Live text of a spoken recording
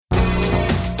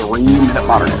3-Minute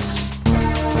Modernists.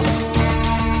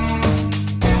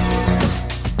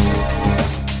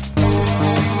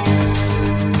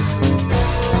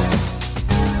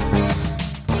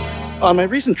 On my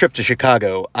recent trip to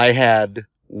Chicago, I had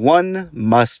one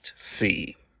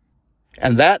must-see,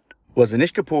 and that was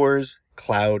Anish Kapoor's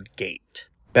Cloud Gate,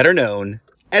 better known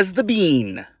as The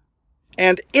Bean.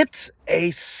 And it's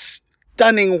a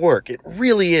stunning work. It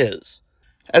really is.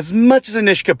 As much as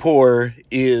Anish Kapoor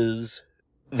is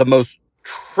the most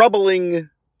troubling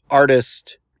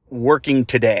artist working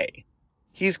today,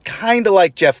 he's kind of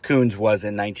like Jeff Koons was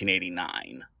in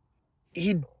 1989.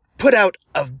 He put out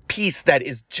a piece that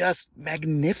is just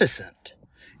magnificent.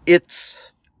 It's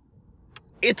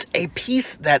a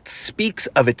piece that speaks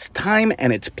of its time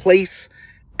and its place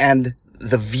and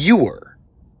the viewer.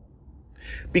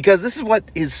 Because this is what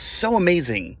is so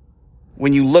amazing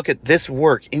when you look at this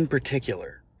work in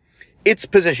particular. Its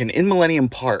position in Millennium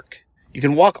Park, you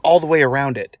can walk all the way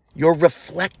around it. You're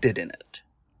reflected in it.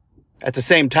 At the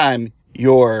same time,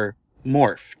 you're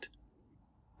morphed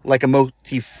like a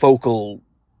multifocal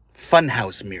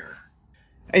funhouse mirror.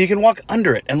 And you can walk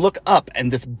under it and look up,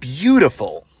 and this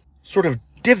beautiful sort of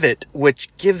divot which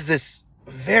gives this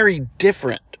very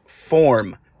different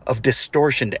form of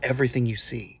distortion to everything you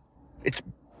see. It's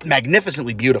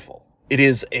magnificently beautiful. It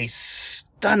is a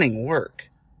stunning work.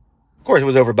 Of course, it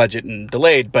was over budget and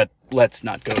delayed, but let's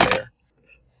not go there.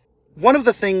 One of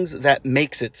the things that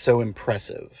makes it so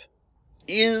impressive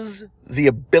is the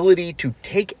ability to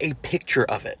take a picture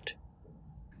of it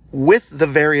with the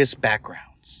various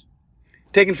backgrounds.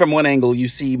 Taken from one angle, you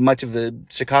see much of the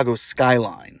Chicago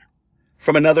skyline.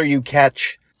 From another, you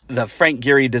catch the Frank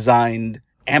Gehry designed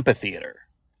amphitheater.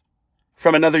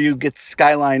 From another, you get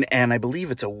skyline, and I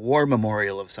believe it's a war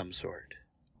memorial of some sort.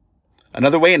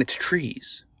 Another way, and it's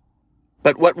trees.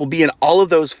 But what will be in all of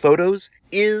those photos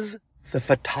is the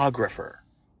photographer.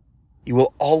 You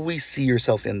will always see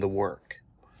yourself in the work.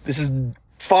 This is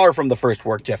far from the first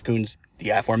work Jeff Koons, the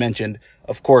aforementioned,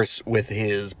 of course, with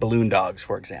his balloon dogs,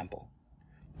 for example.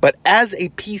 But as a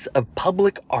piece of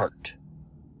public art,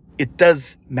 it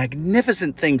does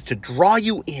magnificent things to draw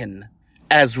you in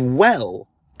as well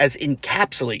as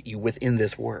encapsulate you within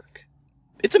this work.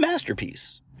 It's a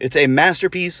masterpiece. It's a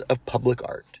masterpiece of public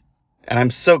art. And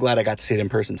I'm so glad I got to see it in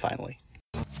person finally.